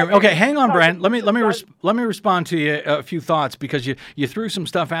you hear me? Okay, hang on, Brian. Let me respond to you a few thoughts because you threw some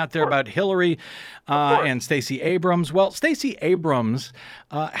stuff out there about Hillary and Stacey Abrams. Well, Stacey Abrams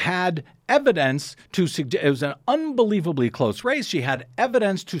had evidence to suggest it was an unbelievably close race. She had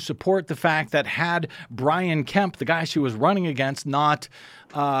evidence to support the fact that had Brian Kemp, the guy she was running against, not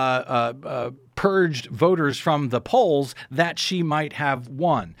purged voters from the polls, that she might have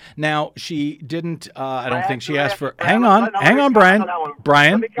won. Now, she didn't, I don't think she asked for, hang on, Brian.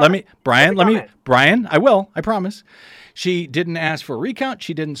 Brian, I will, I promise. She didn't ask for a recount.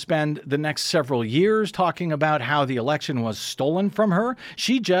 She didn't spend the next several years talking about how the election was stolen from her.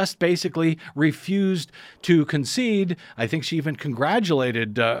 She just basically refused to concede. I think she even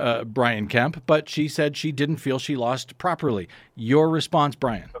congratulated Brian Kemp, but she said she didn't feel she lost properly. Your response,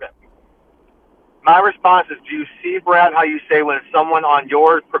 Brian? Okay. My response is, do you see, Brad, how you say when it's someone on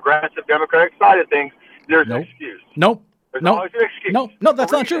your progressive Democratic side of things, there's an excuse? Nope. There's always an excuse. No,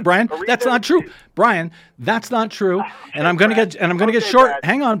 that's not true, Brian. That's not true. Brian, that's not true. And I'm going to get short. Brad.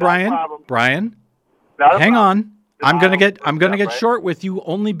 Hang on, Brian. Brian. Hang on. I'm going to get short with you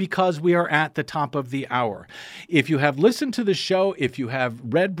only because we are at the top of the hour. If you have listened to the show, if you have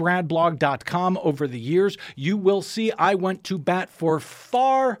read bradblog.com over the years, you will see I went to bat for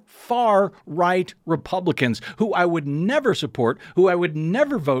far right Republicans who I would never support, who I would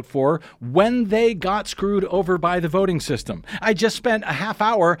never vote for when they got screwed over by the voting system. I just spent a half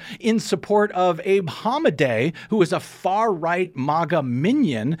hour in support of Abe Hamadeh, who is a far right MAGA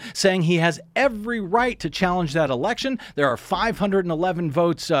minion, saying he has every right to challenge that election. There are 511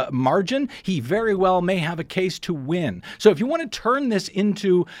 votes margin. He very well may have a case to win. So if you want to turn this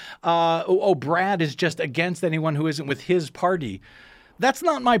into, Brad is just against anyone who isn't with his party, that's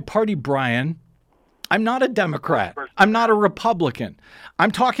not my party, Brian. I'm not a Democrat. I'm not a Republican.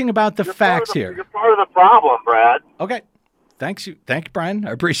 I'm talking about the facts here. You're part of the problem, Brad. Okay. Thank you, Brian.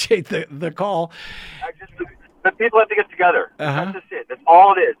 I appreciate the call. But people have to get together. That's just it. That's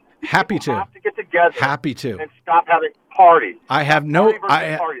all it is. Happy People to. have to get together. Happy to. And stop having parties. I have no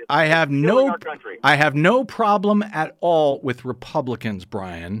Party I have killing no our country. I have no problem at all with Republicans,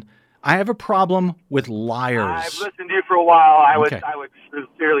 Brian. I have a problem with liars. I've listened to you for a while. I would Okay.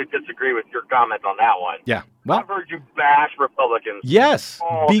 sincerely disagree with your comment on that one. Yeah. Well, I've heard you bash Republicans. yes,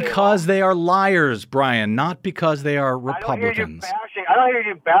 all day because long. they are liars, Brian, not because they are I don't hear you Republicans.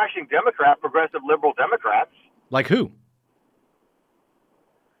 bashing Democrats, progressive liberal Democrats. Like who?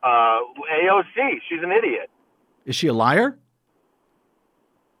 AOC, she's an idiot. Is she a liar?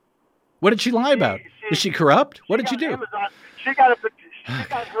 What did she lie about? Is she corrupt? What did she do? Amazon, she got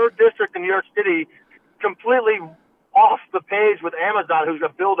her district in New York City completely off the page with Amazon, who's going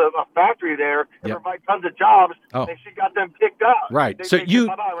to build a factory there and Yep. provide tons of jobs. Oh. And she got them kicked out. Right. They So said, you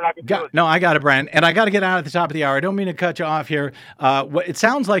 "Bye-bye, we're not gonna do got it." no. I got it, Brian, and I got to get out at the top of the hour. I don't mean to cut you off here. It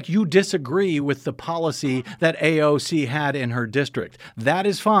sounds like you disagree with the policy that AOC had in her district. That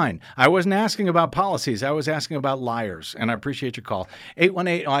is fine. I wasn't asking about policies. I was asking about liars, and I appreciate your call.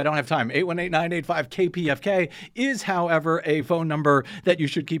 818. Oh, I don't have time. 818-985-KPFK is, however, a phone number that you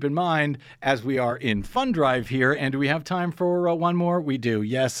should keep in mind as we are in Fund Drive here. And do we have time for one more? We do.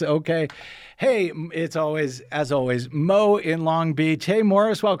 Yes. Okay. Hey, it's always, as always, Mo in Long Beach. Hey,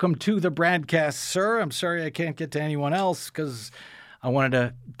 Morris, welcome to the BradCast, sir. I'm sorry I can't get to anyone else because I wanted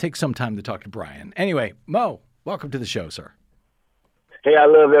to take some time to talk to Brian. Anyway, Mo, welcome to the show, sir. Hey, I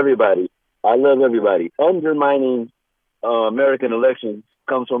love everybody. Undermining American elections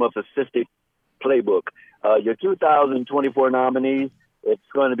comes from a fascistic playbook. Your 2024 nominees, it's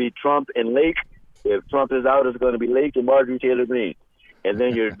going to be Trump and Lake. If Trump is out, it's going to be Lake and Marjorie Taylor Greene. And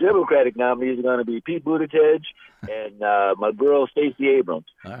then your Democratic nominees are going to be Pete Buttigieg and my girl Stacey Abrams.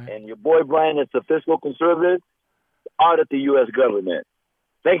 Right. And your boy Brian, that's a fiscal conservative, audit the U.S. government.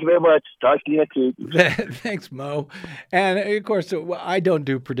 Thank you very much. Talk to you next week. Thanks, Mo. And of course, I don't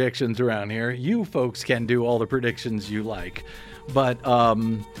do predictions around here. You folks can do all the predictions you like. But,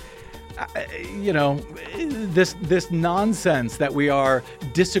 you know, this nonsense that we are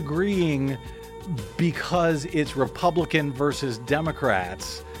disagreeing because it's Republican versus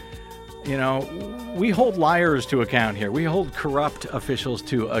Democrats. You know, we hold liars to account here. We hold corrupt officials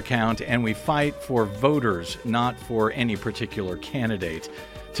to account, and we fight for voters, not for any particular candidate,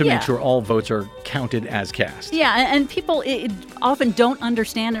 to make sure all votes are counted as cast. Yeah, and people often don't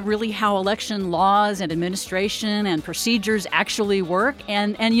understand really how election laws and administration and procedures actually work,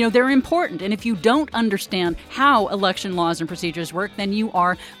 and you know, they're important. And if you don't understand how election laws and procedures work, then you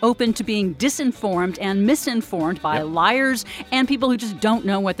are open to being disinformed and misinformed by liars and people who just don't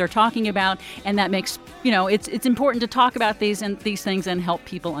know what they're talking about. And that makes, you know, it's important to talk about these things and help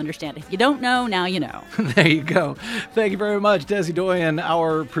people understand. If you don't know, now you know. There you go. Thank you very much, Desi Doyen,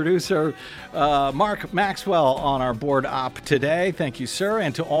 our producer, Mark Maxwell on our board op today. Thank you, sir.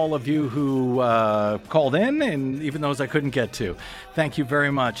 And to all of you who called in, and even those I couldn't get to, thank you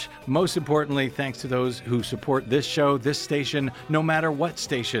very much. Most importantly, thanks to those who support this show, this station, no matter what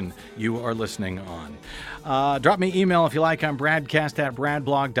station you are listening on. Drop me an email if you like. I'm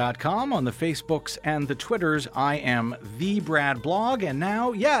bradcast@bradblog.com. On the Facebooks and the Twitters, I am the Brad Blog. And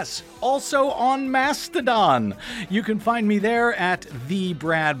now, yes, also on Mastodon. You can find me there at the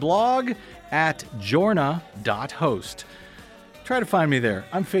Brad Blog at jorna.host. Try to find me there.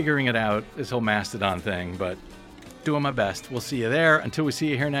 I'm figuring it out, this whole Mastodon thing, but doing my best. We'll see you there. Until we see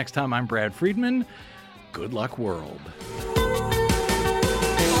you here next time, I'm Brad Friedman. Good luck, world.